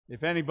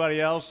If anybody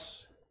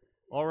else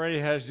already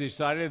has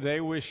decided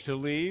they wish to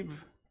leave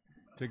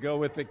to go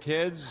with the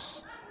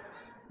kids,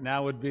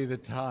 now would be the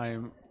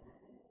time.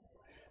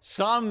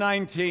 Psalm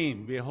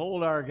 19,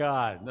 Behold Our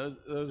God.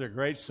 Those are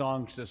great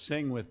songs to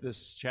sing with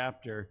this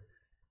chapter.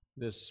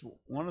 This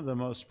one of the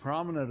most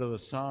prominent of the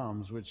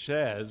Psalms, which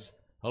says,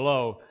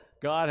 hello,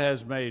 God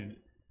has made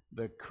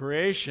the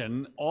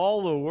creation,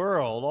 all the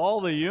world, all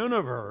the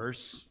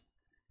universe,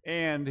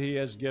 and He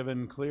has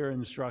given clear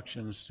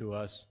instructions to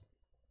us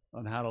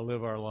on how to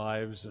live our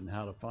lives and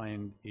how to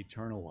find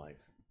eternal life.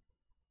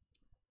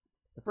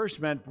 I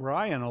first met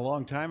Brian a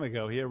long time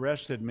ago. He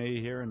arrested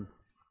me here in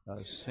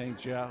St.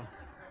 Joe.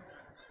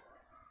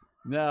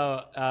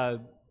 Now,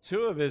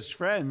 two of his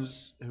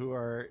friends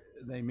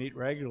they meet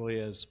regularly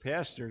as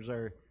pastors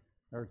are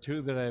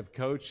two that I've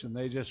coached, and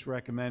they just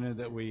recommended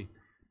that we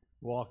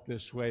walk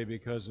this way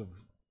because of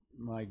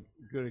my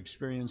good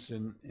experience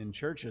in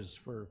churches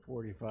for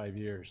 45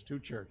 years, 2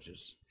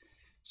 churches.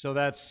 So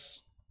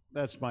that's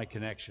my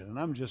connection, and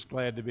I'm just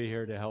glad to be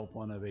here to help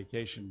on a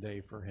vacation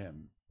day for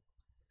him.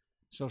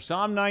 So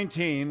Psalm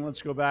 19,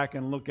 let's go back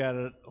and look at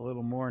it a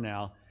little more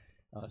now.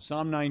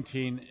 Psalm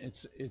 19,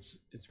 it's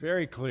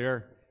very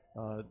clear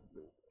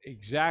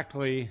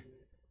exactly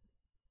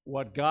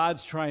what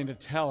God's trying to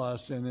tell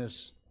us in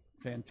this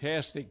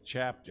fantastic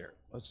chapter.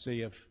 Let's see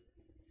if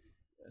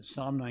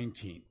Psalm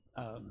 19.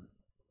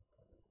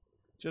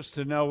 Just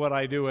to know what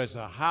I do as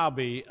a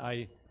hobby,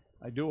 I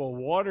do a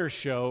water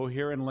show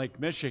here in Lake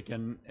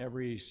Michigan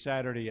every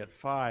Saturday at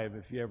 5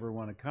 if you ever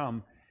want to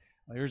come.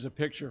 Here's a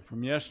picture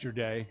from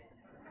yesterday.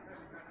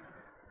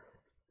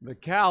 The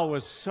cow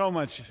was so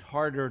much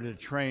harder to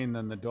train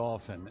than the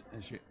dolphin,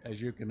 as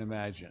you can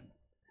imagine.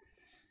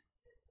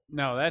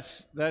 No,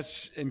 that's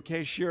in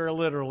case you're a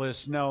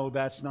literalist, no,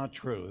 that's not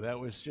true. That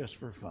was just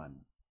for fun.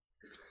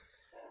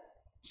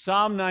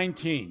 Psalm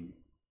 19.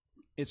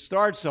 It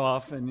starts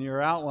off, and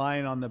your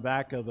outline on the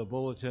back of the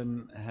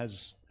bulletin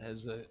has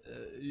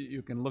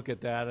you can look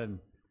at that and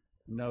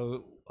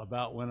know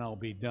about when I'll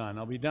be done.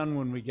 I'll be done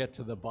when we get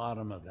to the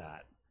bottom of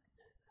that.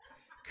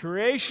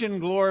 Creation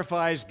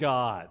glorifies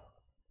God.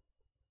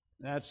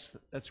 That's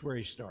where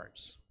he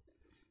starts.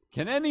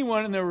 Can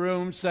anyone in the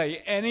room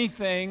say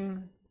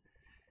anything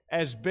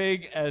as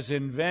big as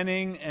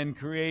inventing and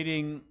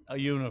creating a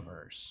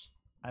universe?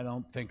 I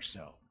don't think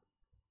so.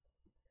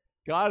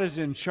 God is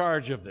in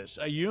charge of this.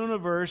 A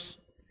universe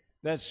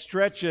that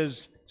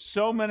stretches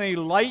so many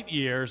light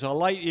years. A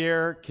light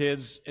year,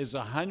 kids, is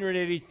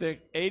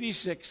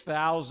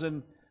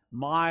 186,000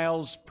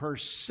 miles per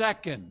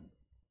second.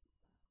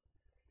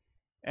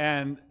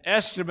 And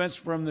estimates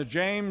from the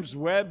James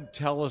Webb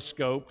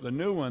Telescope, the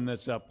new one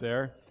that's up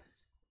there,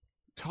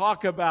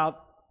 talk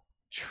about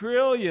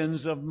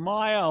trillions of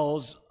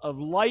miles of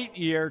light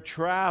year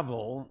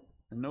travel,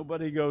 and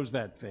nobody goes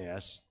that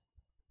fast,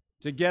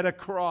 to get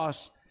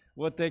across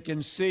what they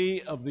can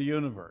see of the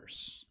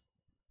universe.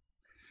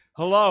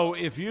 Hello,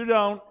 if you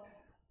don't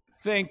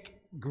think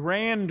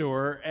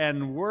grandeur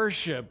and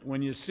worship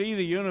when you see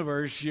the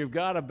universe, you've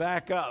got to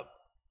back up.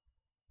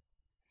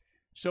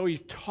 So he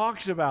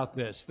talks about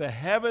this. The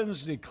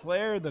heavens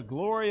declare the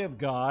glory of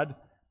God.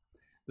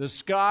 The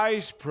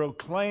skies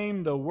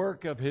proclaim the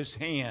work of his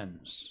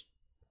hands.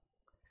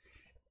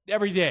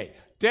 Every day,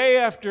 day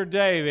after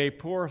day, they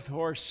pour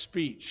forth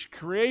speech.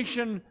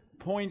 Creation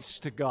points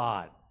to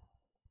God.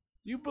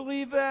 Do you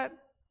believe that?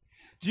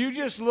 Do you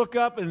just look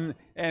up and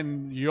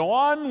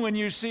yawn when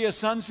you see a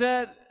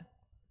sunset?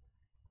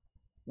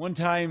 One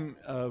time,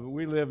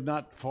 we live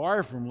not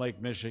far from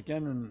Lake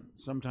Michigan and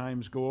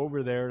sometimes go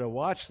over there to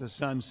watch the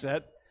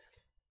sunset.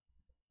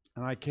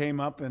 And I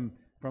came up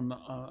from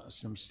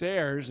some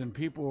stairs, and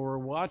people were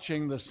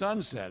watching the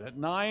sunset at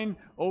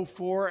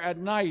 9:04 at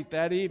night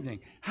that evening.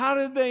 How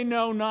did they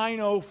know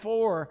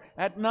 9:04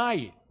 at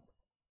night?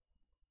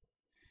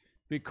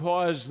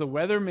 Because the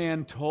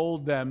weatherman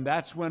told them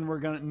that's when we're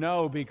going to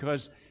know,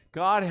 because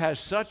God has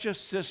such a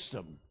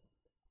system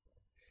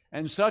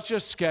and such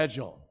a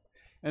schedule.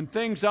 And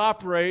things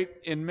operate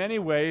in many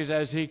ways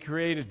as he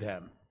created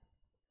them.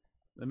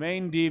 The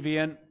main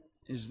deviant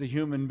is the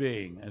human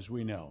being, as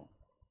we know.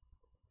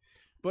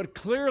 But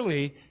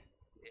clearly,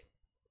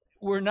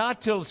 we're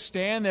not to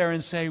stand there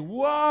and say,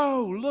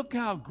 whoa, look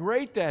how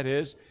great that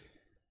is.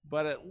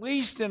 But at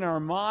least in our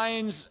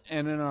minds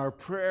and in our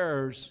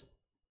prayers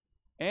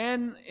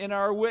and in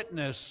our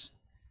witness,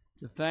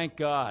 to thank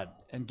God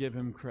and give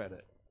him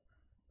credit.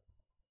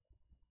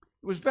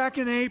 It was back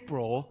in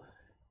April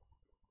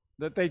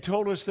that they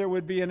told us there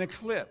would be an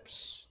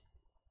eclipse.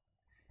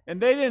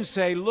 And they didn't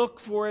say, look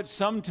for it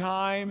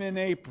sometime in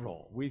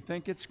April. We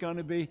think it's going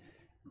to be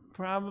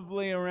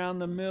probably around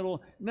the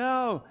middle.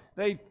 No,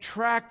 they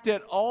tracked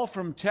it all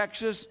from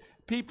Texas.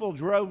 People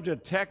drove to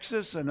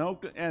Texas and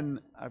Oakland, and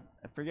I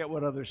forget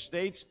what other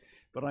states,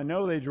 but I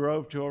know they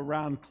drove to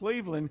around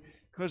Cleveland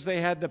because they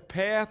had the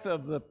path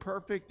of the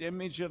perfect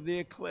image of the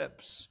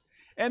eclipse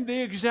and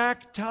the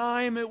exact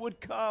time it would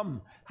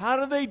come. How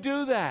do they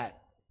do that?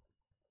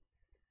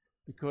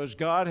 Because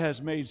God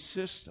has made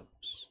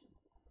systems.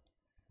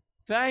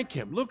 Thank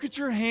him. Look at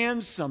your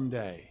hands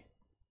someday.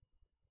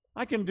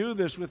 I can do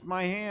this with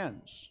my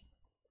hands.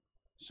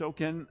 So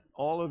can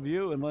all of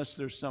you, unless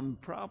there's some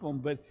problem,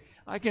 but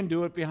I can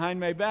do it behind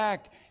my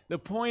back. The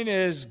point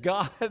is,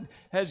 God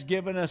has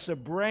given us a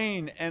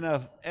brain and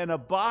a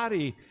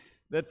body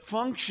that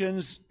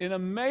functions in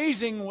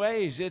amazing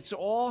ways. It's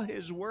all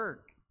His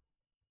work.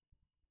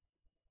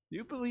 Do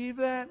you believe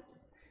that?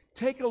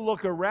 Take a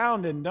look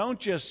around and don't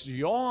just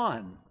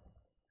yawn,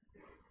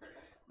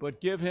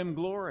 but give Him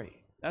glory.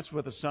 That's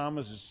what the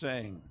psalmist is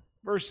saying.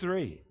 Verse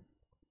 3.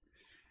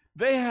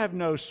 They have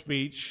no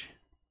speech.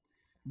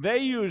 They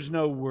use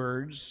no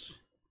words.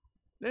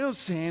 They don't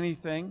say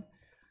anything.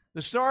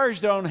 The stars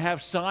don't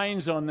have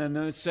signs on them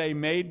that say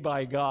made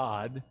by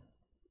God.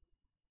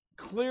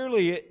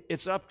 Clearly,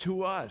 it's up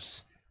to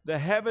us. The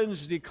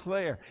heavens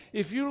declare.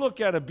 If you look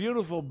at a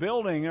beautiful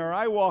building, or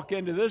I walk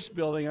into this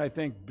building, I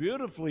think,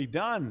 beautifully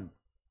done,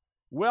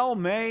 well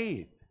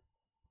made.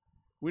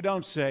 We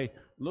don't say,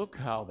 look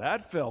how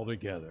that fell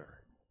together.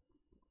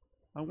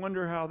 I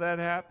wonder how that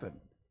happened.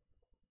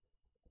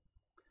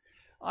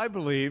 I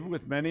believe,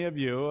 with many of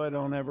you, I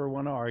don't ever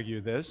want to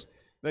argue this,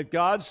 that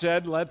God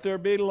said, let there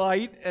be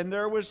light, and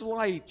there was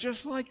light,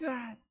 just like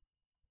that.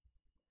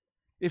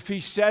 If He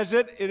says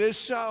it, it is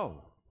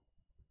so.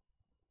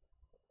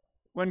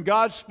 When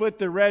God split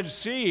the Red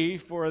Sea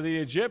for the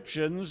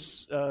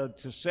Egyptians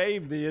to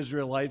save the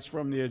Israelites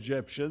from the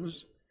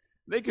Egyptians,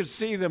 they could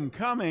see them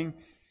coming.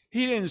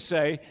 He didn't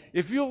say,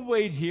 if you'll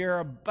wait here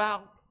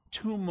about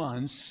 2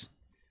 months,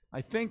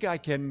 I think I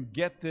can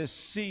get this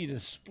sea to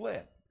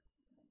split.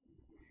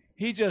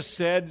 He just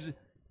said,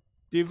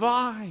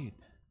 divide.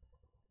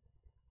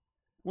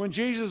 When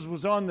Jesus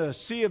was on the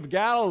Sea of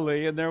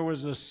Galilee and there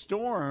was a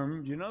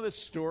storm, you know this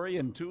story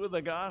in 2 of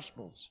the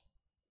Gospels.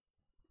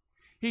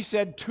 He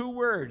said 2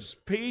 words,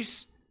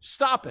 peace,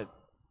 stop it.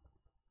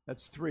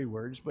 That's 3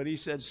 words, but He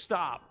said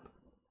stop.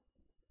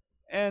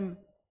 And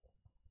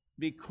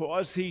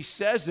because He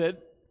says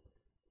it,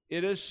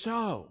 it is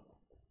so.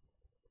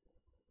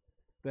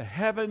 The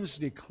heavens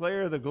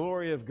declare the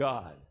glory of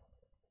God.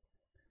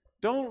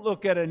 Don't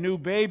look at a new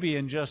baby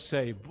and just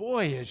say,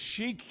 boy, is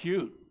she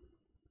cute.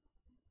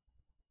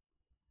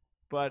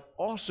 But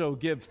also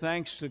give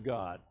thanks to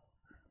God.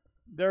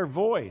 Their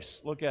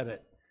voice, look at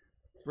it.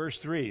 Verse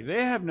 3,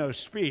 they have no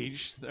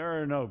speech.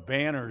 There are no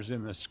banners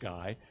in the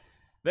sky.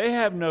 They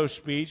have no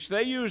speech.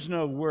 They use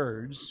no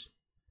words.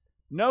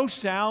 No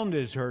sound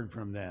is heard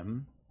from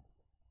them.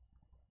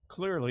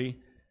 Clearly,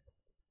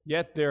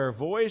 yet their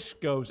voice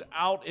goes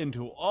out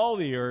into all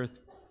the earth,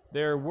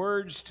 their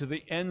words to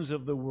the ends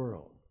of the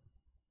world.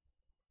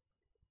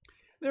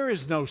 There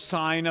is no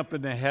sign up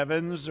in the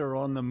heavens or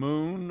on the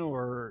moon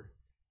or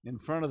in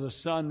front of the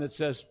sun that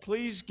says,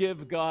 please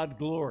give God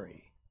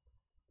glory.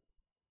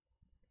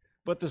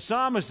 But the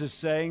psalmist is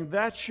saying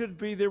that should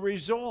be the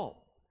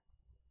result.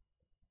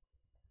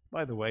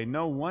 By the way,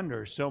 no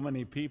wonder so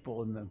many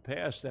people in the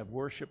past have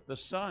worshiped the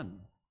sun.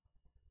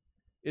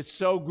 It's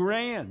so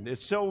grand.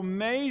 It's so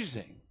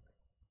amazing.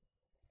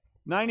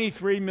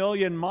 93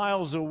 million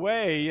miles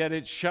away, yet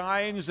it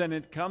shines and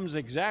it comes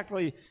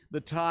exactly the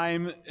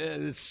time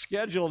it's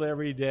scheduled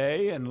every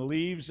day and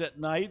leaves at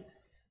night.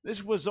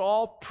 This was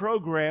all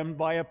programmed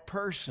by a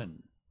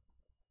person.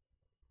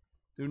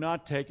 Do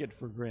not take it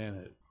for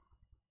granted.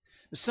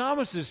 The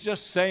psalmist is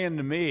just saying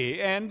to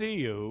me and to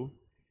you,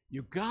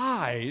 you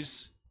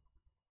guys,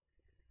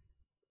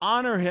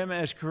 honor Him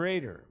as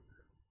Creator.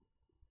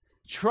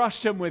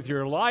 Trust Him with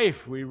your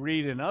life, we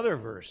read in other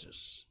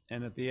verses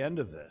and at the end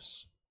of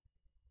this.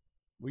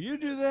 Will you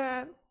do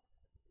that?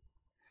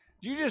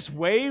 Do you just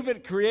wave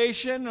at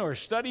creation or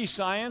study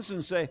science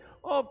and say,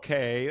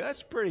 okay,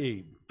 that's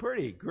pretty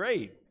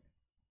great?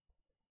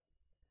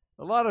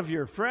 A lot of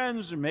your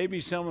friends, or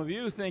maybe some of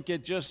you, think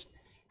it just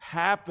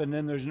happened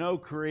and there's no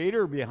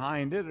creator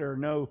behind it or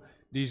no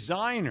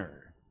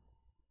designer.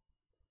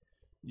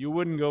 You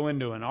wouldn't go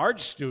into an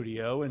art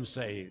studio and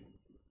say,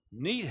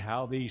 neat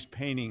how these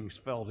paintings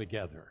fell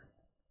together.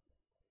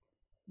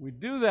 We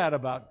do that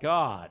about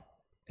God,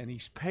 and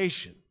He's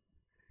patient.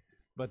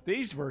 But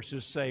these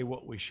verses say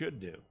what we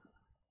should do.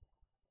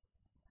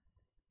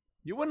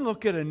 You wouldn't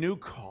look at a new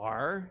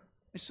car.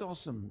 I saw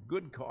some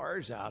good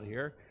cars out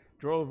here.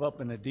 Drove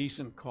up in a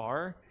decent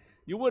car.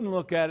 You wouldn't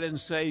look at it and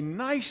say,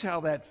 nice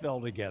how that fell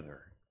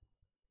together.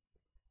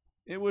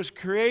 It was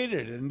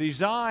created and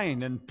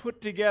designed and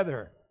put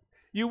together.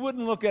 You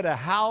wouldn't look at a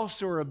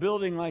house or a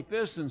building like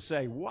this and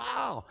say,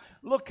 wow,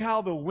 look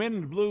how the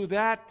wind blew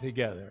that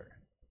together.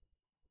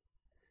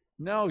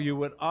 No, you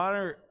would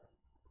honor.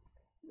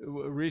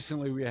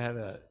 Recently we had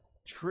a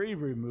tree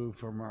removed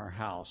from our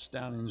house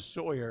down in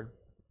Sawyer,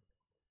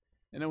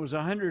 and it was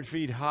 100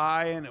 feet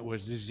high, and it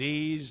was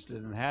diseased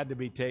and had to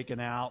be taken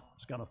out.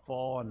 It's going to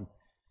fall on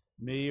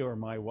me or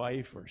my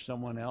wife or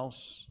someone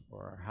else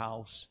or our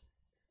house.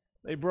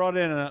 They brought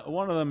in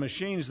one of the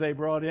machines they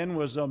brought in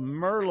was a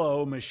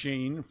Merlot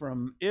machine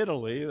from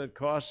Italy that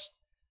cost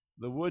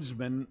the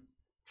woodsman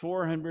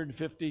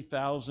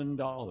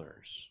 $450,000.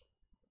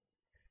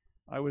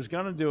 I was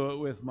going to do it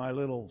with my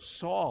little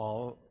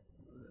saw,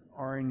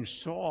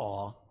 orange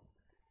saw,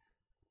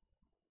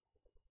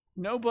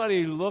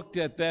 Nobody looked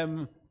at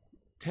them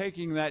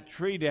taking that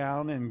tree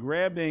down and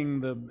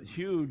grabbing the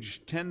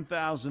huge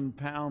 10,000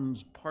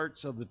 pounds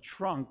parts of the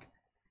trunk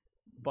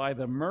by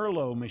the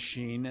Merlot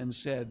machine and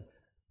said,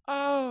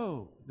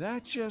 "Oh,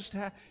 that just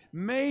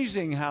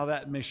amazing how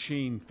that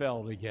machine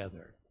fell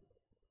together."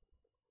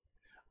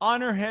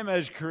 Honor him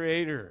as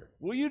creator.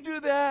 Will you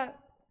do that?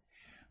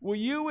 Will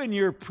you, in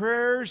your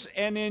prayers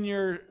and in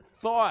your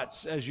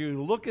thoughts as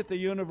you look at the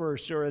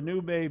universe or a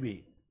new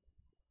baby,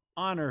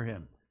 honor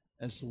him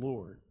as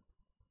Lord?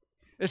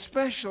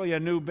 Especially a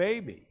new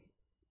baby.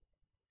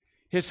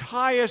 His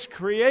highest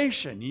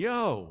creation,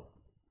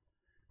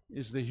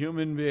 is the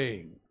human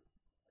being.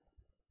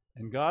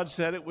 And God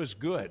said it was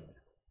good.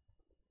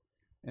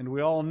 And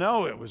we all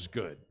know it was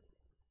good.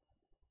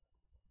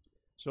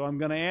 So I'm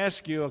going to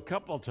ask you a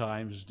couple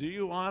times, do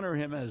you honor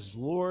him as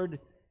Lord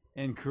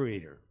and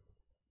Creator?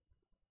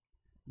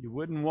 You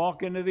wouldn't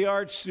walk into the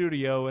art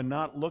studio and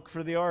not look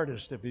for the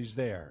artist if he's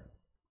there.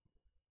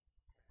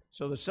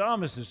 So the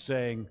psalmist is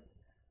saying,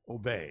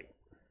 obey.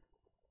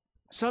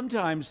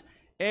 Sometimes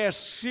ask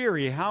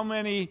Siri how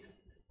many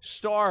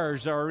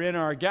stars are in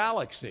our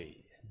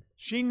galaxy.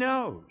 She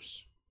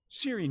knows.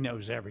 Siri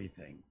knows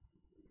everything.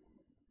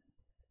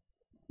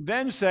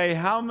 Then say,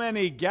 how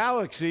many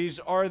galaxies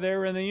are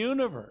there in the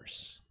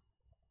universe?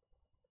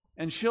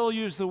 And she'll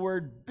use the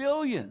word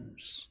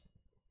billions.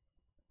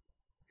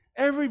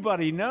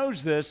 Everybody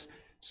knows this.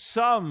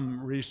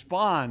 Some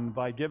respond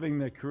by giving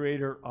the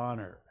Creator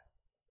honor.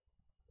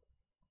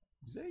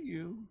 Is that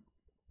you?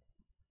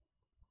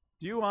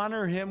 Do you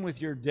honor him with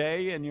your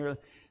day and your...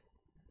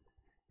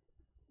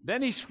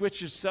 Then he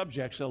switches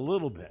subjects a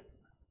little bit.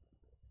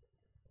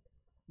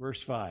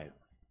 Verse 5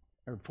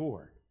 or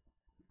 4.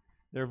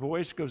 Their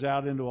voice goes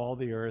out into all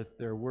the earth,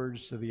 their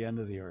words to the end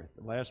of the earth.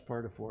 The last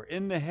part of 4.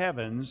 In the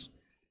heavens,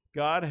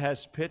 God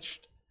has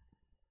pitched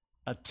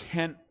a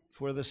tent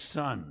for the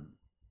sun.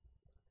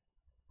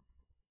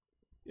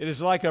 It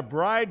is like a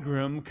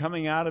bridegroom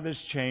coming out of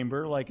his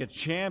chamber, like a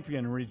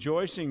champion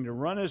rejoicing to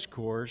run his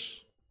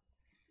course.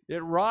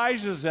 It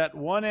rises at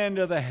one end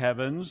of the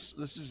heavens,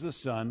 this is the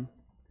sun,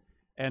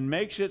 and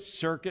makes its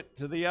circuit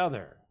to the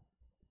other.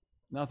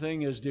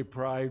 Nothing is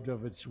deprived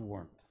of its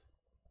warmth.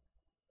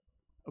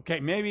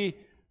 Okay, maybe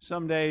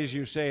some days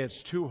you say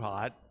it's too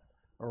hot,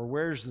 or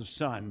where's the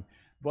sun,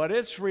 but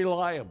it's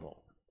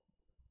reliable.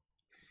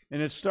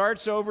 And it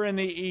starts over in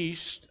the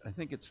east, I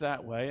think it's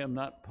that way, I'm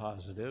not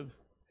positive,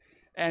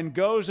 and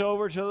goes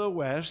over to the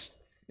west.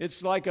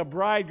 It's like a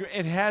bridegroom.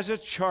 It has a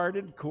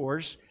charted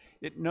course.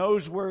 It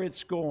knows where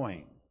it's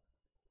going.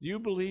 Do you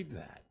believe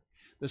that?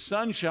 The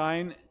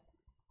sunshine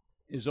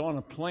is on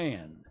a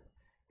plan.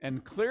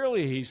 And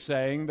clearly he's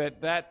saying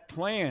that that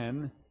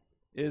plan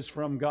is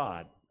from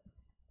God.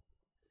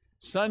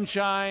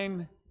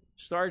 Sunshine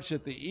starts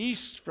at the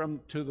east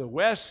to the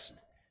west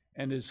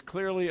and is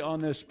clearly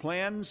on this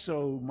plan,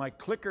 so my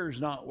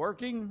clicker's not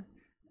working.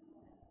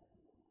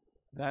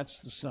 That's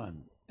the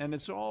sun. And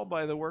it's all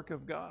by the work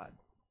of God.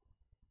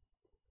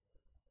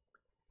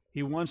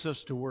 He wants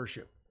us to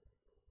worship.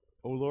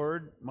 O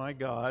Lord, my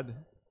God,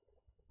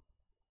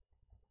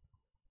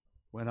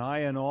 when I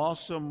in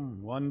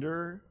awesome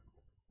wonder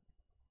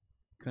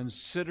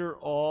consider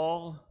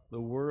all the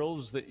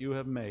worlds that you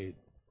have made,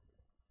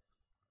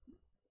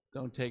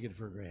 don't take it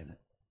for granted.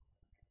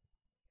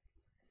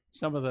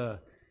 Some of the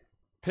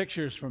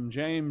pictures from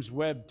James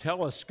Webb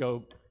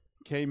Telescope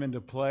came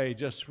into play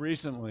just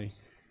recently.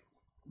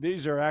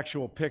 These are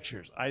actual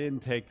pictures. I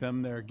didn't take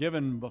them. They're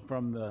given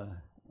from the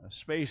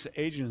Space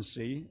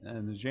Agency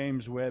and the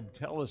James Webb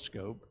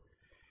Telescope.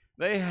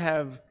 They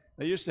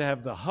used to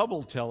have the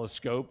Hubble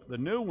telescope. The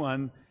new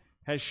one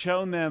has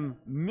shown them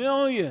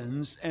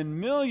millions and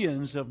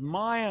millions of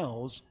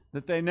miles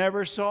that they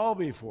never saw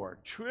before.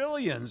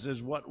 Trillions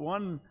is what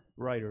one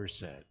writer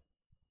said.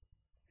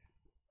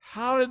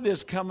 How did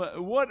this come?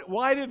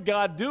 Why did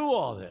God do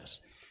all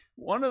this?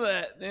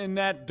 In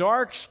that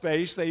dark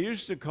space, they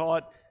used to call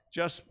it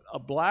just a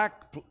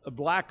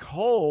black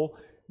hole.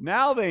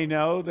 Now they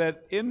know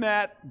that in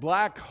that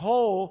black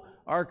hole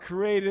are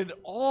created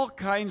all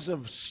kinds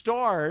of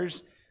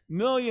stars,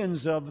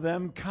 millions of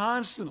them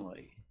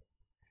constantly.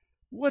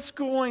 What's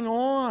going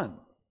on?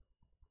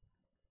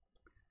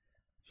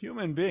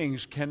 Human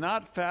beings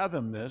cannot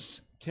fathom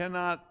this,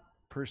 cannot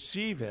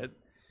perceive it.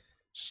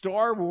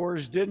 Star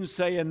Wars didn't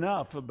say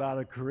enough about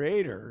a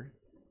creator.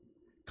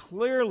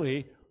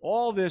 Clearly,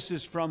 all this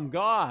is from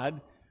God,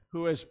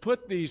 who has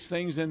put these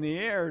things in the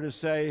air to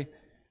say,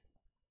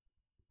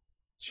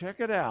 check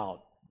it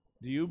out.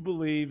 Do you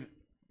believe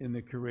in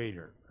the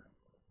Creator?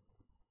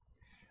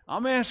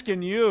 I'm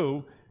asking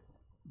you,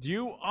 do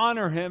you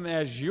honor him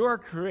as your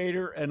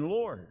Creator and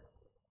Lord?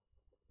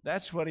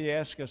 That's what he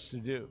asked us to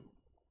do.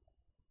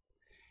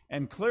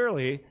 And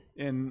clearly,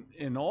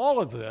 in all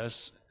of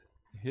this,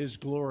 his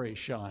glory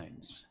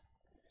shines.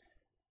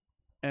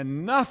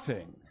 And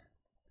nothing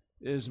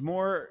is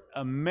more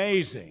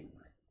amazing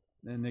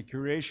than the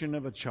creation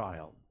of a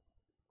child.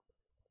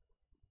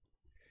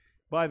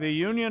 By the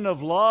union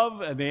of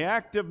love and the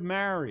act of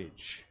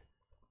marriage,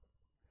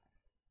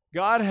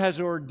 God has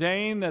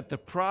ordained that the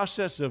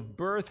process of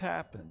birth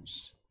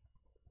happens.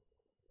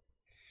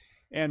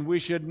 And we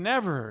should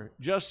never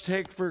just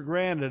take for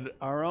granted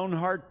our own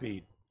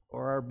heartbeat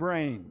or our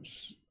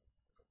brains.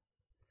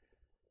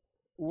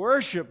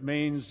 Worship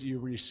means you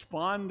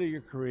respond to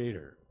your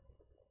Creator.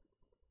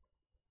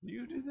 Do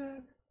you do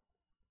that?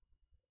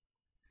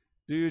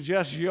 Do you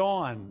just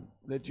yawn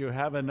that you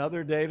have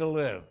another day to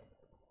live?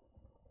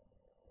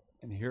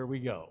 And here we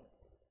go.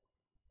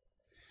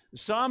 The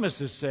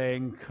psalmist is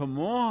saying, come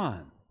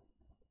on.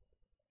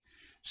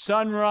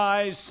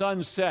 Sunrise,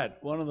 sunset,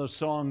 one of the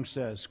songs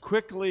says,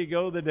 quickly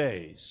go the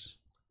days.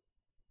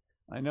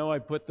 I know I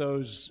put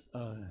those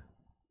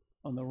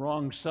on the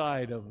wrong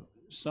side of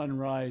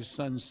sunrise,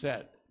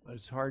 sunset.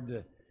 It's hard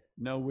to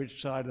know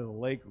which side of the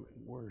lake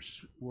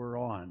we're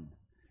on.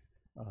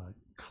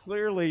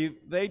 Clearly,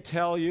 they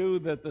tell you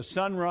that the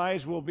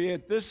sunrise will be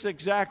at this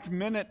exact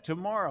minute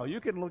tomorrow. You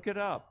can look it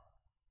up.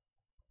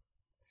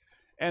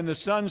 And the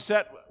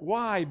sunset,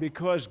 why?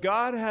 Because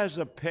God has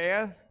a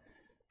path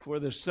for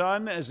the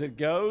sun as it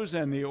goes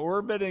and the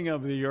orbiting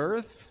of the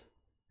earth.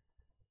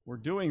 We're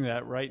doing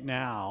that right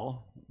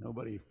now.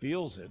 Nobody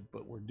feels it,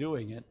 but we're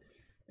doing it.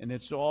 And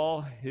it's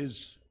all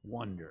His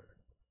wonder.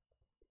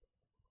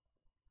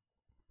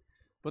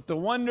 But the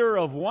wonder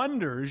of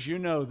wonders, you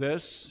know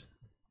this,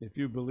 if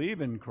you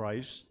believe in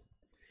Christ,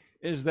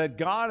 is that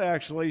God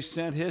actually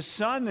sent His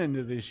Son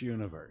into this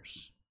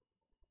universe.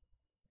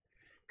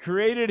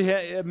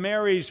 Created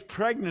Mary's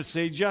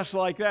pregnancy just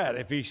like that.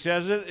 If He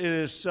says it, it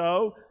is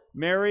so.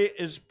 Mary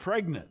is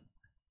pregnant.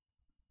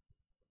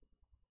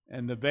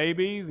 And the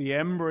baby, the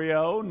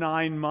embryo,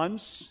 9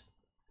 months,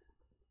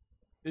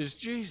 is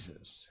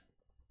Jesus.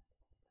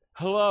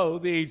 Hello,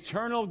 the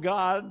eternal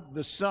God,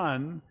 the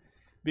Son,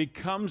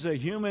 becomes a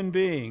human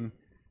being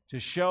to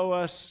show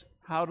us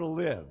how to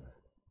live.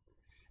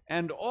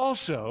 And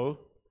also,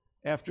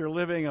 after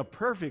living a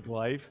perfect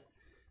life,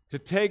 to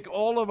take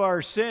all of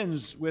our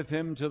sins with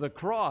Him to the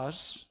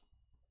cross.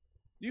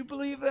 Do you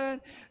believe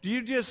that? Do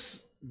you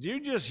just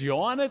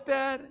yawn at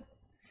that?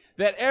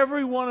 That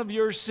every one of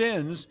your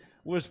sins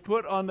was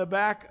put on the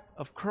back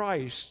of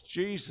Christ,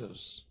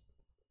 Jesus,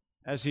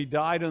 as He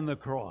died on the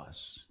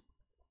cross.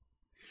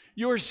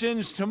 Your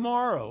sins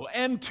tomorrow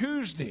and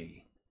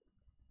Tuesday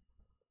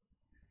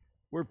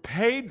were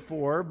paid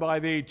for by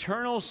the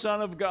eternal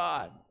Son of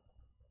God.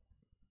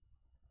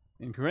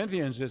 In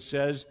Corinthians it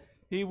says,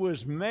 He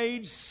was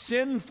made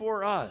sin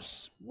for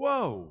us.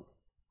 Whoa!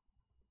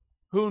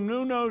 Who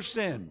knew no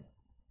sin,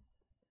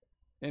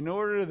 in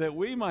order that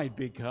we might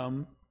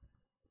become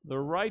the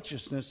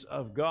righteousness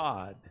of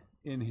God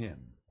in Him.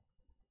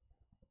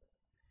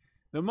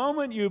 The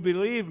moment you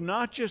believe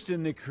not just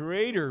in the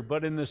Creator,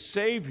 but in the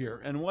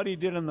Savior and what He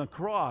did on the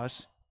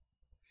cross,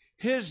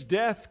 His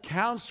death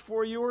counts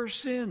for your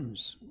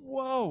sins.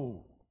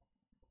 Whoa!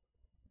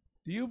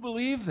 Do you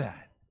believe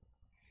that?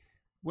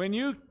 When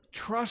you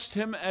trust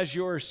Him as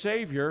your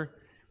Savior,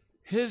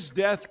 His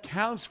death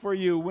counts for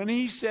you. When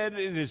He said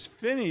it is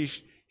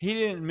finished, He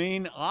didn't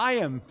mean I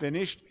am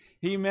finished.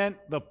 He meant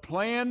the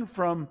plan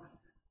from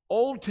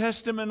Old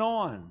Testament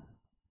on.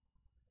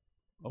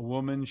 A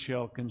woman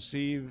shall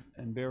conceive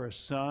and bear a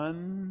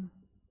son.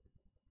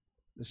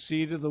 The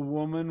seed of the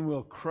woman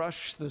will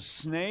crush the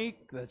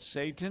snake, that's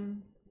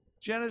Satan.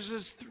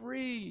 Genesis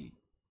 3.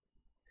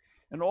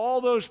 And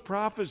all those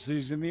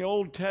prophecies in the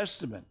Old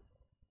Testament.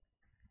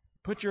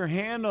 Put your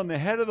hand on the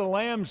head of the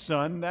lamb,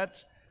 son.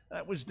 That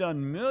was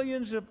done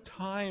millions of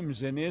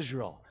times in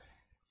Israel.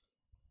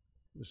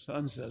 The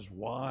son says,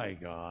 why,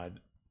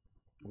 God?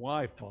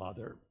 Why,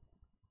 Father?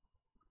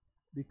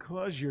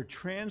 Because you're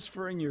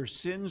transferring your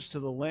sins to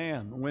the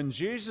Lamb. When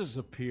Jesus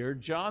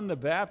appeared, John the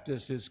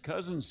Baptist, his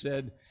cousin,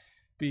 said,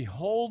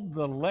 behold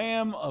the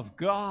Lamb of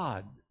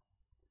God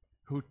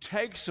who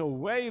takes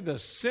away the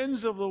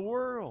sins of the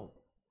world.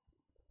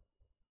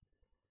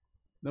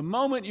 The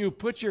moment you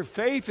put your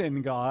faith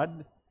in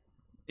God,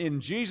 in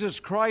Jesus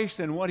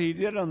Christ and what He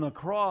did on the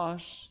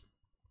cross,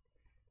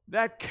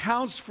 that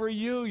counts for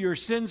you. Your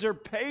sins are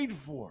paid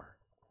for.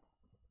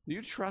 Do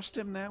you trust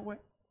Him that way?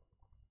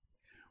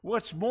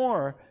 What's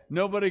more,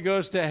 nobody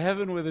goes to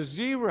heaven with a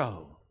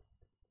zero.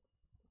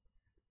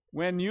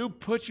 When you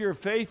put your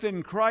faith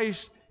in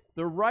Christ,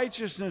 the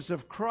righteousness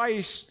of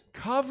Christ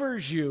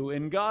covers you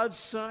in God's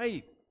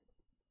sight.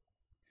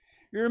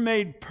 You're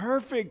made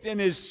perfect in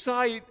His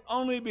sight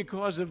only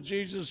because of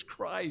Jesus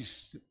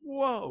Christ.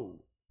 Whoa!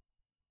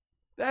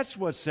 That's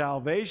what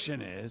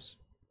salvation is.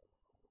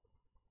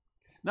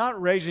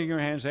 Not raising your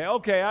hand and saying,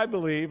 okay, I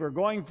believe, or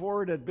going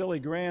forward at Billy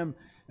Graham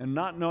and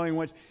not knowing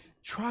what.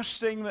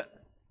 Trusting that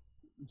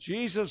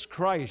Jesus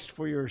Christ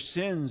for your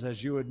sins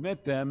as you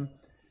admit them.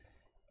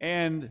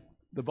 And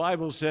the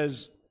Bible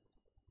says,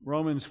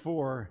 Romans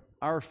 4,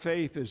 our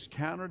faith is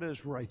counted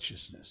as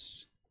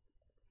righteousness.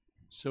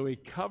 So He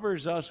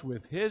covers us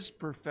with His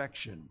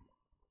perfection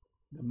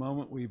the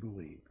moment we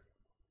believe.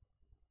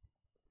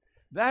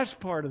 That's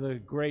part of the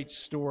great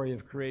story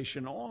of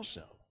creation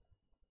also.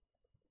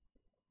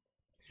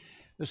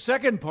 The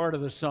second part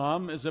of the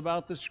psalm is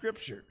about the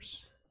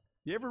Scriptures.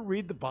 You ever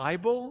read the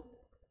Bible?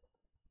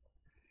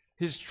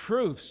 His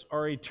truths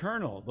are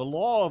eternal. The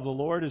law of the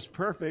Lord is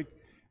perfect,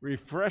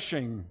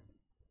 refreshing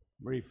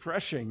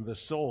the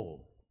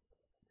soul.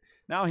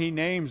 Now he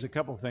names a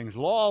couple things.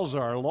 Laws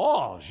are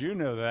laws. You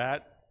know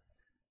that.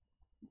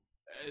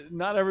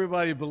 Not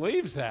everybody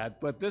believes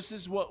that, but this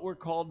is what we're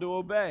called to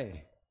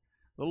obey.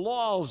 The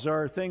laws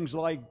are things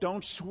like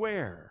don't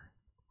swear.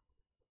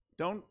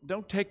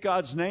 Don't take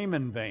God's name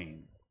in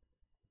vain.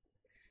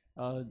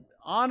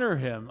 Honor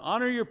Him.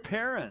 Honor your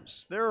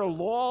parents. There are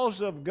laws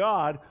of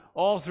God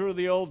all through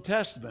the Old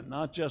Testament,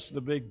 not just the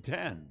Big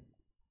Ten.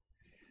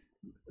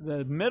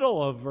 The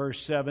middle of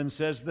verse 7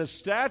 says, the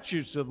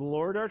statutes of the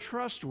Lord are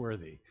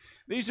trustworthy.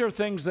 These are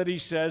things that He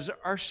says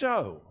are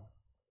so.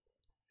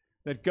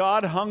 That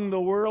God hung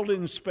the world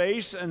in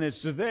space, and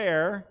it's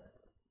there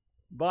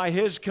by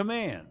His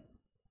command.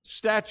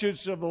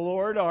 Statutes of the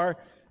Lord are,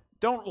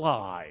 don't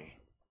lie.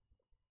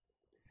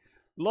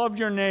 Love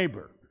your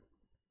neighbor.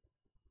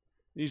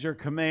 These are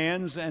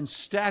commands and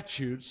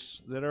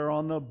statutes that are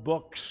on the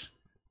books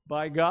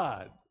by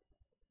God.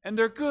 And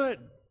they're good.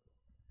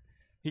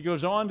 He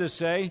goes on to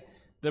say,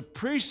 the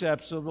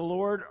precepts of the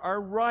Lord are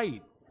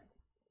right,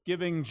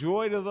 giving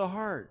joy to the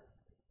heart.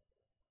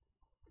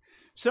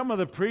 Some of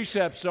the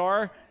precepts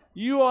are,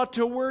 you ought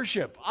to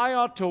worship. I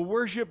ought to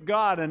worship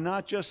God and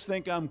not just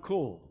think I'm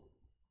cool.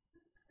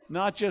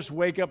 Not just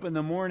wake up in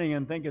the morning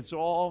and think it's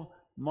all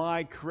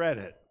my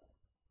credit.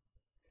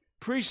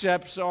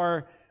 Precepts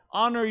are,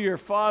 honor your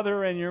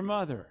father and your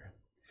mother.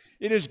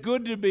 It is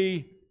good to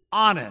be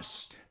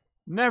honest.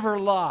 Never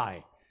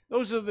lie.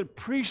 Those are the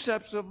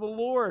precepts of the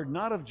Lord,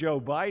 not of Joe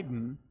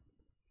Biden.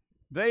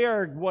 They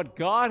are what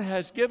God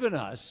has given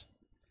us.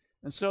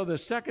 And so the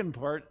second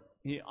part,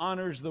 He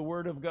honors the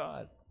Word of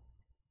God.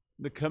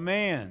 The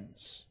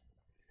commands.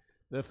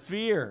 The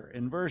fear.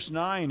 In verse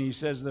 9, he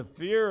says, the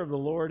fear of the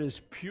Lord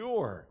is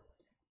pure,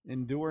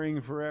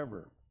 enduring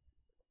forever.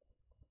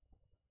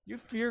 You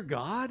fear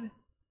God?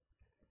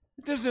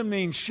 It doesn't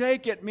mean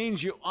shake. It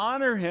means you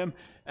honor Him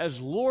as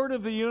Lord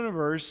of the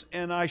universe,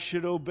 and I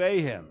should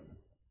obey Him.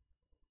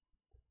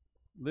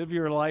 Live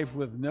your life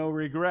with no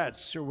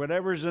regrets, or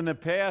whatever's in the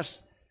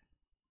past,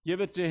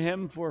 give it to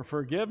Him for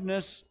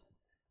forgiveness,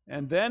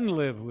 and then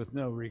live with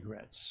no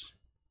regrets.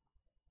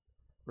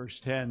 Verse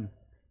 10,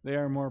 they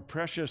are more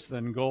precious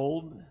than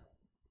gold,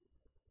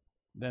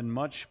 than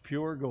much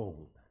pure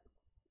gold.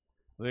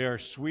 They are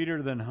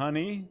sweeter than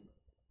honey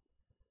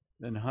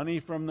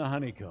from the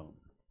honeycomb.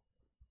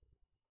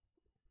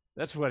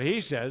 That's what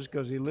he says,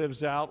 because he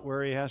lives out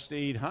where he has to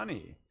eat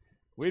honey.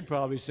 We'd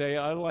probably say,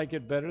 I like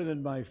it better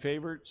than my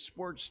favorite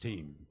sports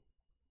team,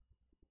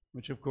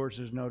 which of course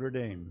is Notre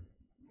Dame.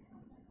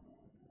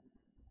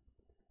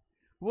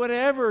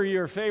 Whatever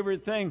your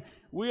favorite thing,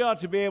 we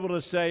ought to be able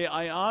to say,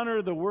 I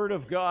honor the Word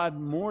of God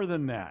more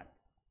than that.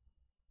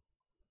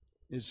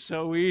 It's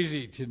so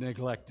easy to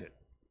neglect it.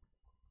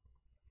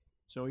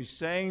 So he's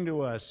saying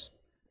to us,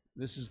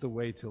 this is the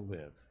way to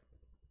live.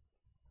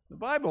 The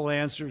Bible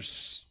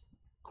answers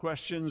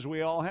questions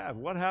we all have.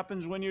 What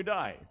happens when you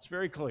die? It's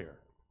very clear.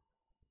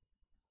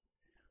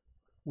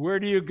 Where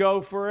do you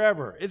go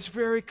forever? It's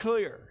very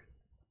clear.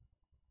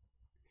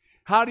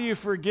 How do you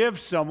forgive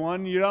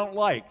someone you don't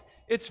like?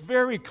 It's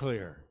very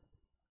clear.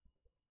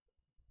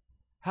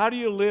 How do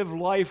you live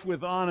life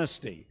with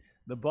honesty?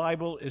 The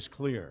Bible is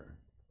clear.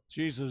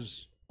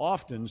 Jesus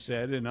often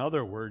said, in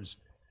other words,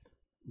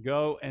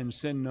 go and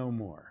sin no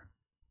more.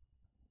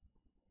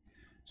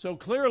 So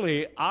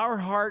clearly, our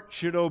heart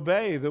should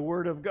obey the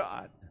Word of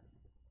God.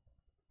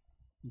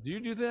 Do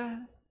you do that?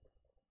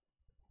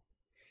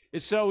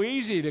 It's so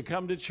easy to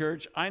come to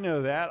church. I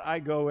know that. I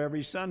go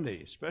every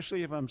Sunday,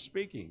 especially if I'm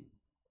speaking.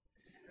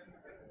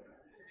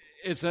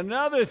 It's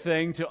another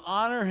thing to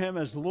honor Him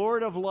as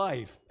Lord of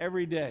life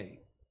every day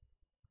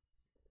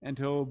and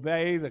to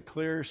obey the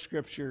clear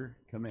Scripture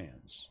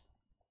commands.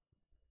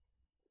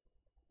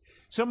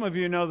 Some of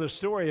you know the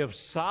story of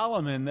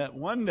Solomon, that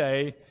one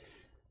day,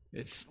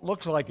 it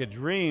looks like a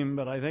dream,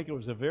 but I think it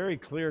was a very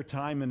clear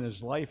time in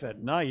his life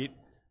at night,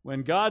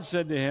 when God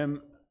said to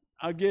him,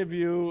 I'll give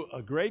you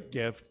a great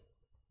gift.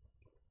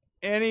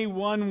 Any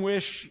one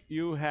wish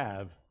you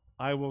have,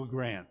 I will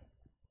grant.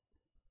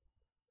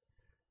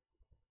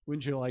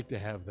 Wouldn't you like to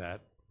have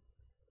that?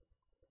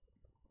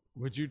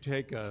 Would you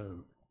take a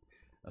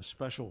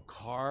special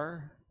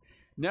car?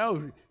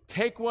 No,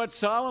 take what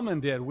Solomon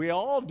did. We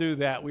all do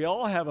that. We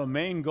all have a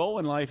main goal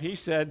in life. He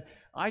said,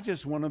 I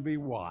just want to be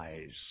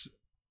wise.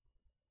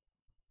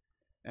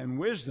 And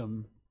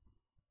wisdom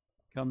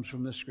comes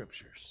from the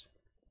Scriptures.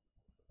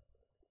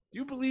 Do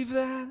you believe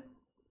that?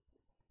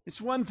 It's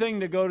one thing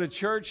to go to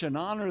church and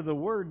honor the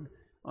Word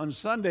on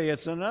Sunday.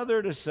 It's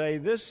another to say,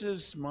 this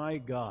is my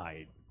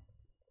guide.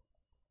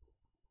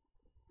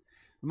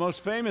 The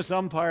most famous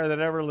umpire that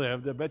ever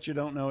lived, I bet you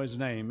don't know his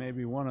name,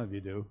 maybe one of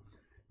you do,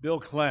 Bill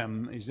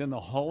Clem. He's in the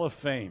Hall of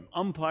Fame,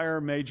 umpire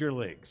major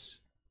leagues.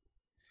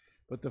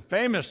 But the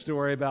famous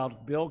story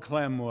about Bill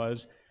Clem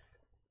was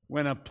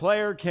when a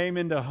player came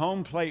into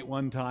home plate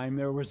one time,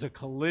 there was a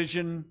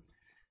collision.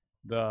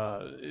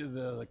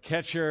 The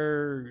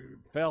catcher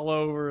fell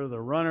over,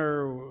 the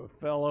runner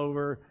fell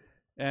over,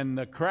 And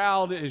the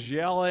crowd is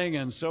yelling,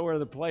 and so are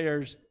the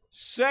players,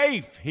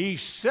 "Safe!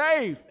 He's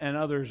safe!" And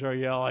others are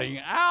yelling,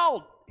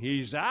 "Out!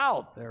 He's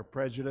out!" They're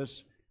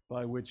prejudiced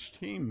by which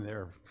team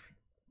they're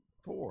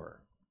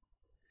for.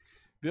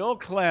 Bill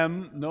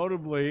Clem,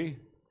 notably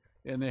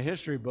in the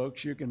history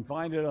books, you can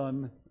find it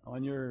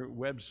on your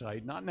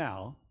website, not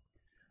now,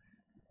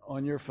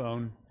 on your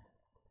phone.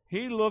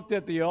 He looked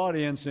at the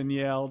audience and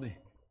yelled,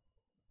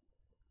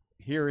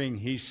 hearing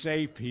 "he's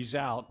safe, he's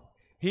out,"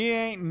 "He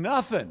ain't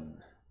nothing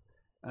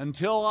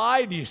until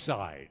I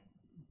decide."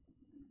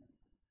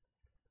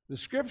 The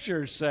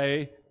scriptures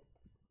say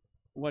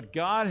what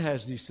God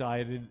has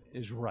decided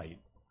is right.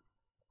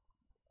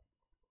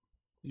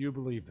 Do you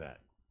believe that?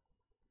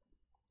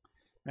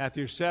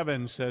 Matthew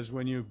 7 says,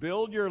 when you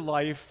build your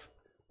life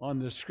on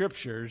the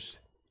scriptures,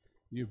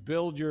 you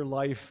build your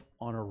life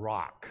on a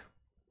rock.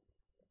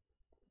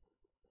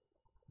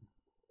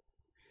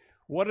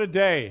 What a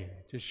day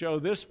to show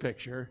this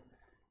picture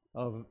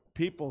of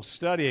people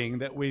studying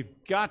that we've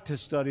got to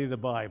study the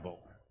Bible.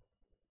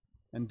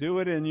 And do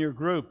it in your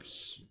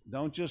groups.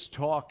 Don't just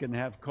talk and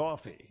have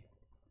coffee,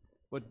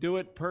 but do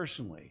it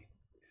personally.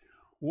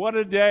 What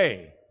a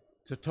day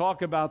to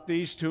talk about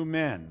these two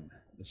men,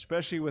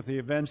 especially with the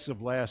events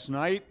of last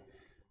night,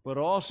 but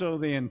also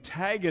the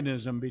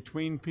antagonism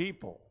between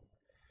people.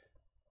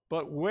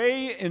 But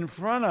way in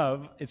front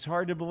of, it's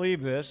hard to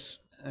believe this,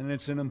 and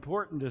it's an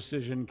important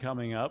decision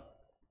coming up,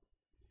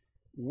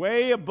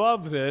 way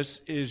above this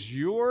is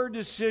your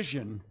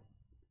decision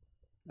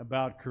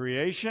about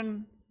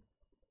creation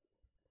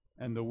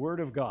and the Word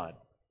of God.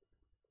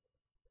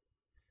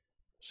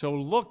 So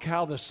look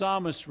how the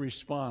psalmist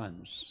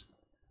responds.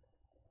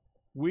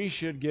 We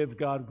should give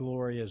God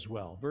glory as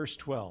well. Verse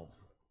 12.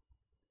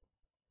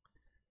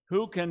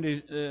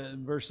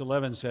 Verse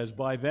 11 says,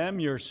 by them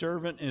your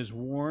servant is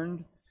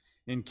warned.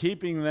 In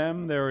keeping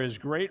them there is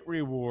great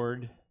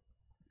reward.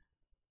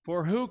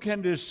 For who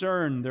can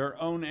discern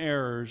their own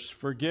errors?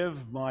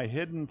 Forgive my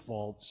hidden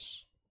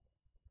faults.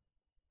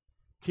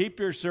 Keep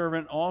your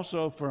servant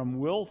also from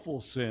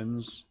willful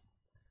sins,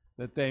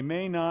 that they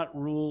may not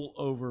rule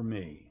over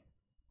me.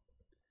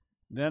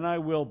 Then I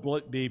will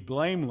be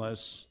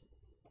blameless,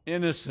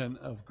 innocent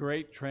of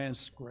great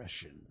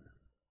transgression.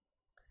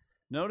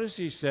 Notice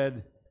he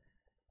said,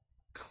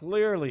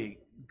 clearly,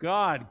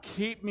 God,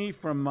 keep me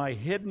from my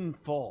hidden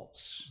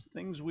faults,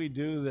 things we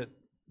do that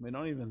we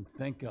don't even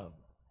think of.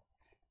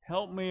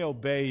 Help me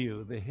obey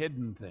you, the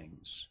hidden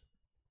things.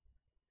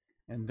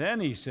 And then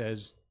he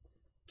says,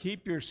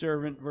 keep your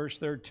servant, verse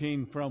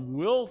 13, from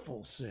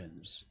willful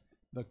sins,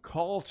 the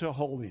call to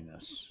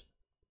holiness.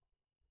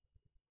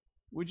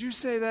 Would you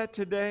say that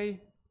today?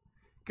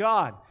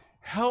 God,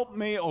 help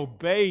me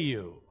obey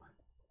you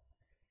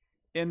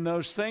in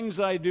those things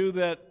I do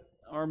that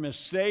are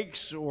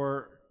mistakes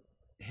or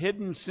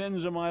hidden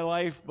sins in my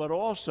life, but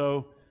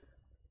also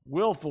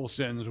willful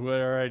sins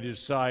where I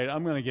decide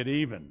I'm going to get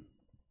even.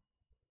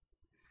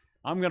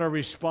 I'm going to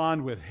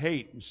respond with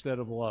hate instead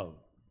of love.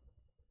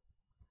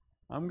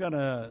 I'm going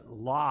to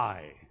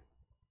lie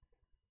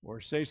or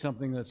say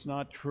something that's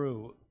not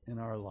true in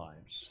our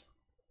lives.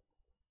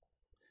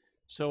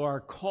 So our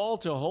call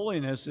to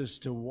holiness is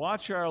to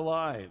watch our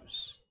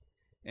lives,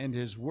 and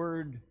His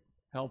Word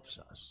helps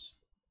us.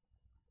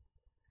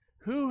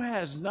 Who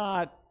has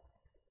not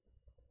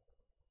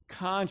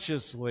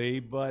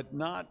consciously, but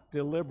not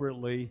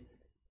deliberately,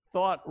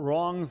 thought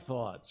wrong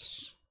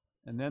thoughts,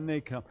 and then they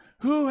come?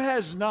 Who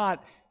has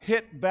not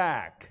hit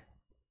back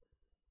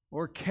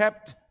or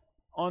kept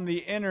on the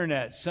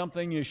internet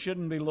something you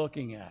shouldn't be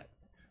looking at?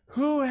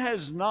 Who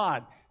has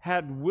not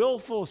had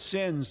willful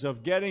sins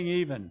of getting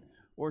even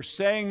or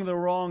saying the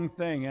wrong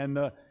thing? And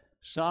the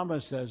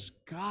psalmist says,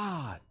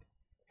 God,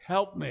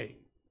 help me.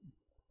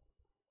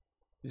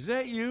 Is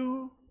that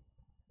you?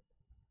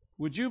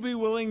 Would you be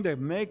willing to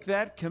make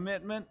that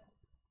commitment?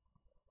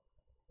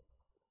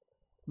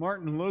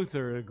 Martin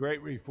Luther, a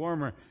great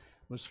reformer,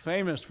 was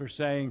famous for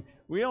saying,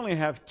 we only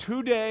have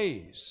 2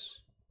 days,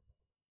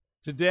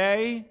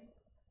 today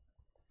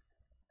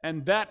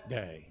and that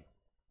day.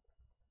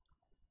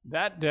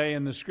 That day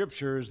in the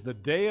Scripture is the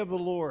day of the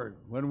Lord,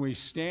 when we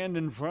stand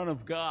in front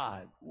of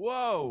God.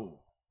 Whoa!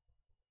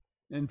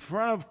 In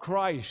front of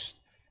Christ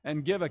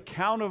and give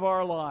account of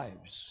our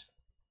lives.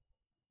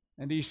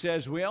 And he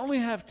says, we only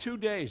have 2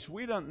 days.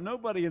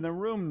 Nobody in the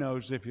room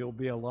knows if you'll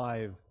be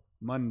alive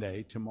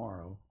Monday,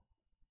 tomorrow,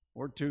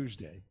 or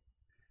Tuesday.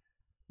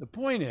 The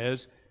point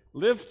is,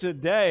 live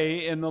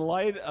today in the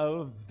light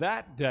of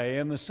that day.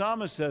 And the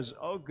psalmist says,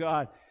 oh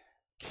God,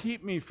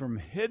 keep me from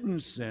hidden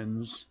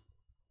sins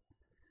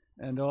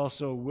and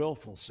also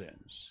willful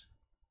sins.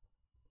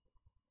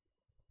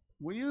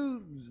 Will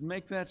you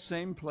make that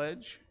same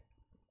pledge?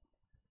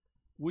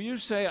 Will you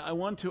say, I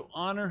want to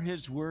honor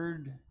His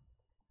Word?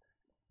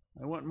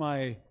 I want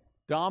my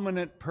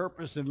dominant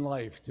purpose in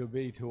life to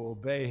be to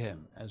obey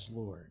Him as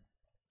Lord.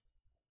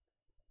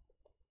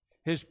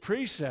 His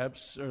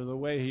precepts are the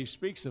way He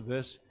speaks of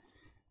this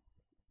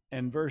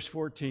in verse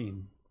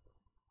 14.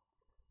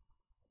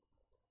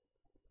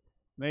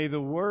 May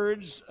the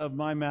words of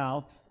my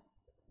mouth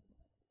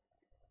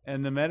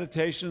and the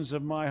meditations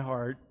of my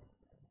heart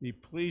be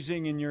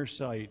pleasing in your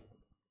sight,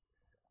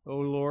 O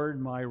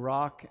Lord, my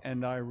rock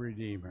and my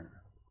redeemer.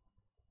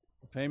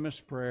 A famous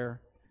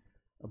prayer,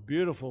 a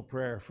beautiful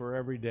prayer for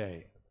every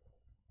day.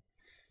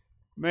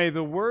 May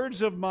the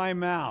words of my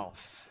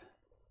mouth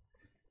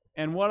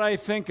and what I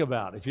think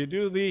about, if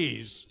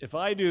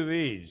I do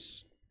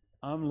these,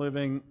 I'm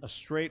living a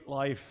straight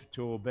life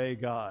to obey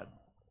God.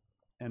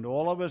 And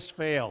all of us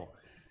fail,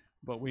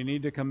 but we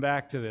need to come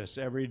back to this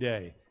every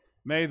day.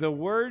 May the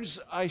words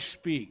I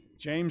speak,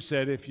 James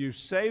said, if you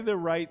say the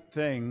right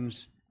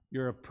things,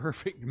 you're a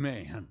perfect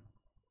man.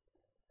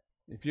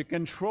 If you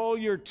control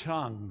your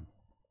tongue,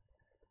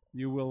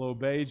 you will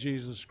obey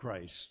Jesus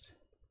Christ.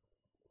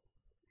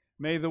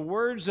 May the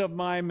words of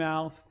my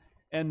mouth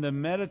and the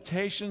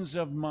meditations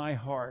of my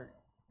heart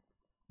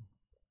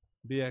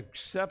be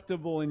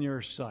acceptable in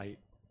your sight,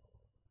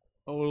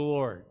 O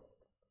Lord,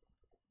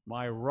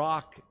 my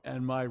rock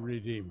and my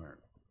redeemer.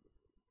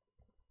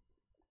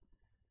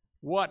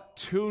 What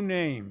two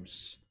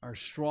names are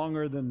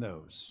stronger than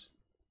those?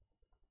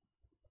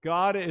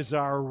 God is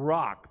our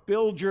rock.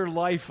 Build your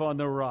life on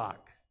the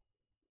rock.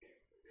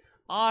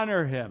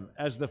 Honor him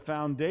as the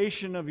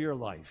foundation of your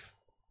life.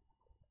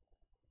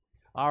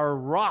 Our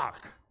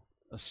rock,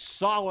 a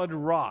solid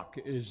rock,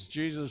 is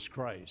Jesus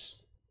Christ.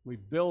 We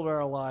build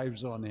our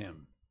lives on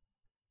him.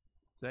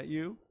 Is that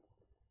you?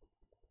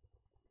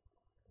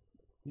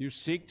 You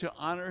seek to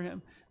honor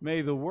him?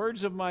 May the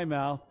words of my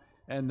mouth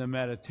and the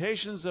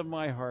meditations of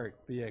my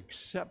heart be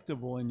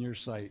acceptable in your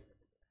sight.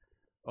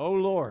 O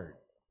Lord,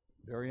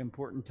 very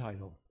important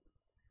title,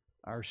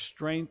 our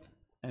strength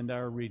and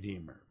our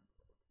Redeemer.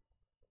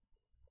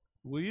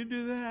 Will you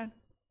do that?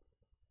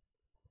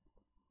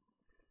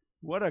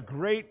 What a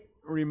great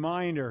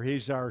reminder.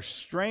 He's our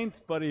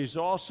strength, but he's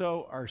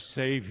also our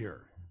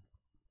Savior,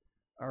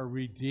 our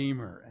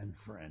Redeemer and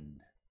friend.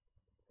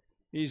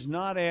 He's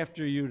not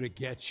after you to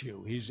get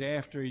you. He's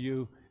after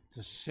you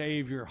to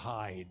save your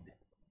hide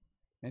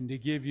and to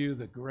give you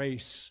the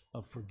grace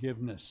of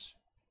forgiveness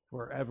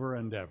forever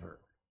and ever.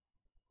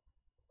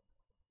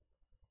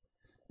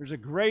 There's a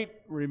great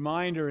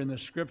reminder in the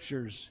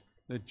Scriptures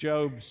that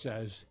Job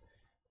says,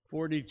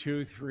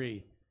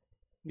 42:3.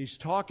 He's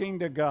talking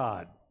to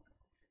God.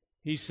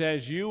 He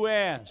says, you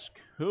ask,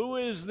 who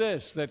is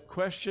this that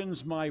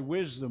questions my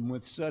wisdom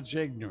with such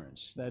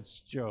ignorance?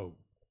 That's Job.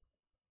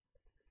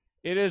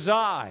 It is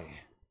I.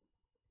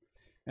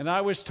 And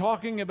I was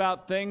talking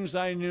about things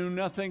I knew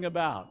nothing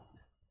about,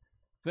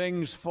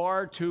 things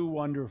far too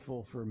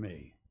wonderful for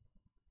me.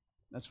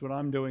 That's what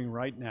I'm doing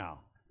right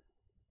now,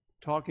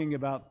 talking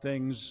about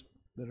things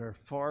that are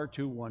far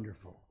too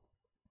wonderful.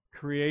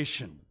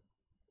 Creation,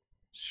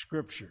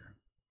 Scripture.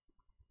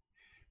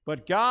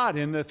 But God,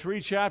 in the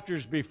 3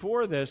 chapters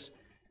before this,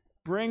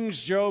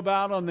 brings Job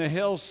out on the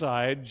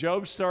hillside.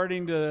 Job's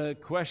starting to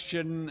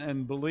question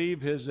and believe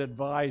his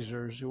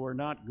advisors, who are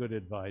not good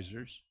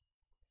advisors,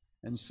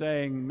 and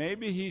saying,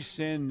 maybe he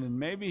sinned, and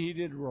maybe he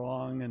did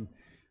wrong, and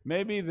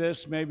maybe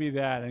this, maybe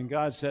that. And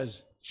God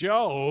says,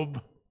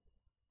 Job,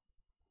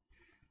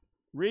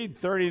 read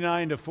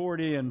 39 to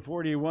 40 and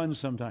 41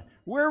 sometime.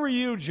 Where were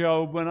you,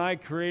 Job, when I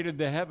created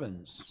the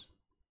heavens?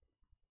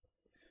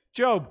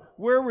 Job,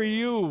 where were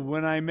you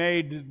when I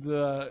made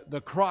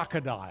the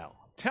crocodile?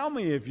 Tell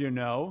me if you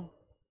know.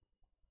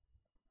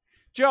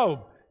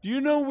 Job, do you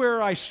know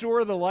where I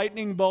store the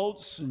lightning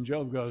bolts? And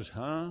Job goes,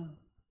 huh?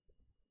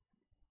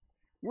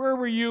 Where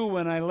were you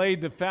when I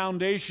laid the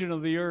foundation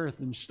of the earth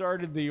and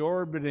started the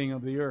orbiting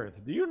of the earth?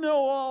 Do you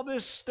know all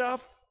this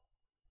stuff?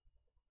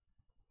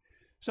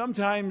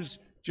 Sometimes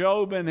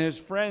Job and his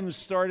friends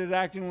started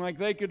acting like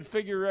they could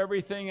figure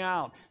everything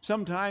out.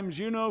 Sometimes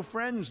you know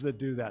friends that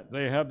do that.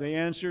 They have the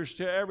answers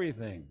to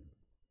everything.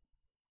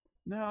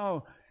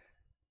 No.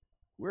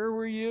 Where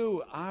were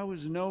you? I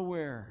was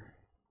nowhere.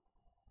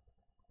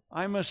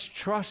 I must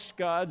trust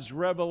God's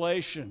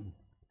revelation.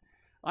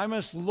 I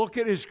must look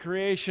at his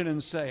creation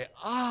and say,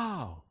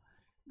 oh,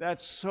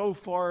 that's so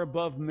far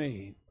above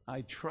me.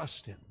 I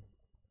trust him.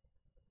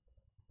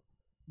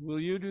 Will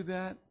you do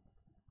that?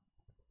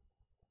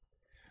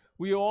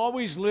 Will you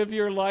always live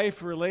your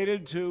life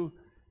related to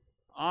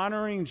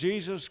honoring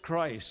Jesus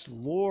Christ,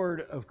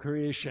 Lord of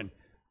creation,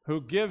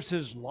 who gives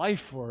his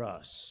life for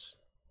us,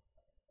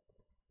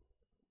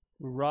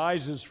 who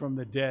rises from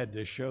the dead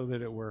to show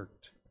that it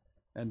worked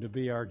and to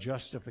be our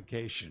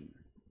justification,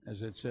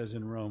 as it says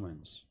in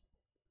Romans?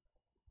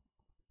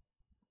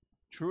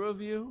 True of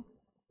you?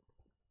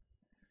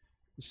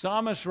 The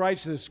psalmist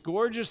writes this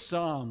gorgeous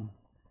psalm,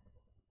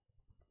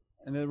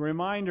 and the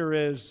reminder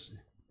is,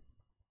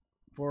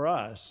 for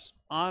us,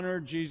 honor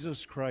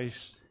Jesus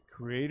Christ,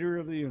 creator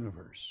of the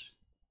universe.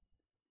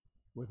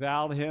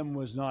 Without him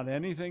was not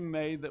anything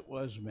made that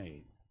was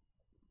made.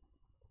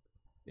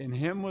 In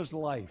him was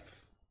life.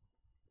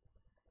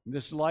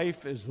 This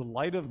life is the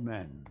light of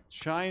men. It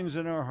shines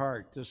in our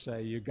heart to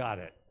say, you got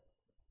it.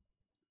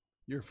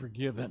 You're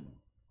forgiven.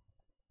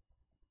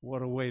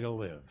 What a way to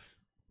live.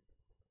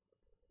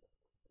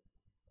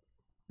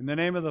 In the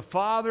name of the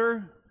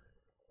Father,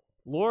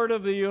 Lord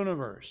of the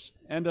universe,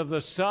 and of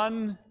the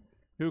Son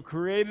who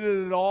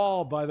created it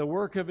all by the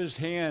work of his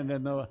hand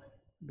and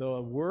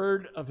the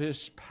word of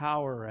his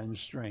power and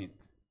strength,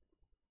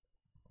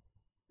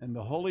 and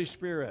the Holy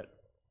Spirit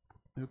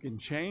who can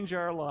change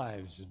our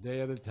lives a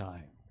day at a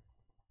time.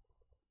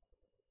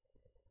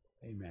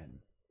 Amen.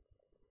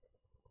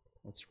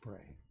 Let's pray.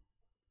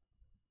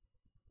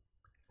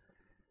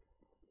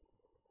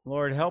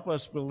 Lord, help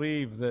us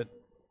believe that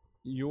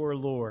you're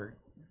Lord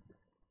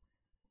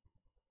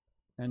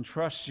and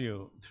trust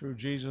you through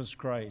Jesus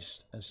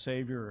Christ as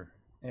Savior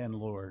and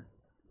Lord.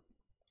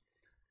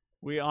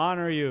 We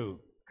honor you,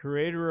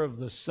 creator of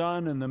the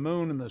sun and the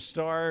moon and the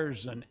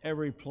stars and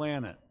every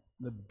planet,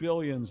 the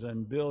billions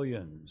and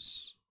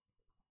billions.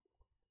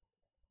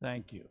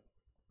 Thank you.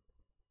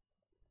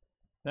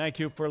 Thank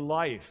you for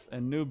life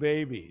and new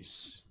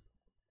babies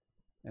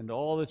and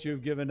all that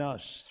you've given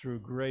us through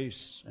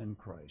grace and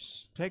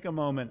Christ. Take a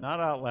moment, not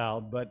out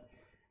loud, but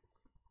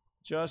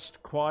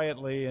just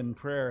quietly in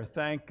prayer,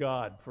 thank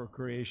God for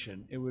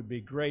creation. It would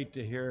be great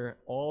to hear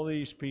all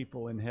these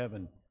people in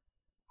heaven,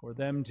 for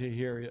them to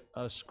hear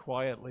us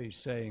quietly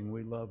saying,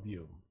 we love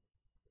you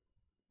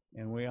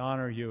and we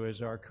honor you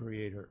as our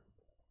Creator.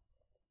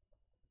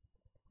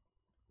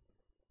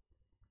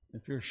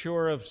 If you're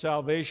sure of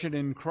salvation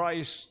in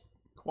Christ,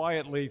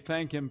 quietly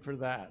thank Him for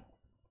that.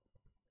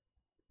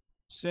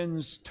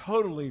 Sins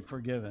totally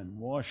forgiven,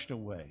 washed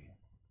away.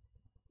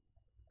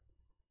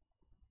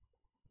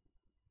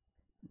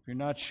 If you're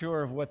not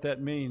sure of what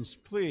that means,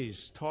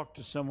 please talk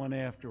to someone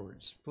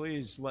afterwards.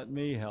 Please let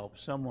me help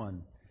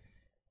someone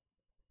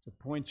to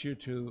point you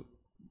to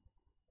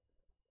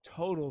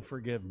total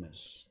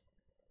forgiveness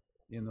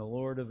in the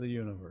Lord of the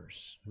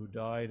universe who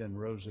died and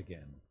rose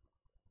again.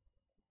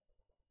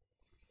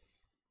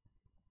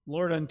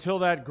 Lord, until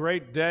that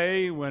great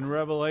day when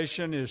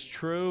Revelation is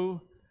true,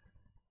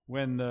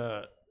 when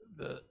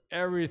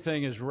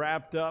everything is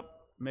wrapped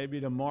up,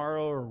 maybe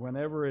tomorrow or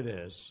whenever it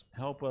is,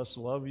 help us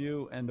love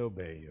you and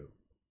obey you.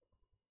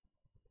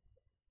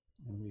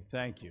 And we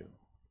thank you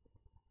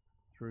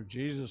through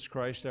Jesus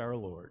Christ our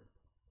Lord.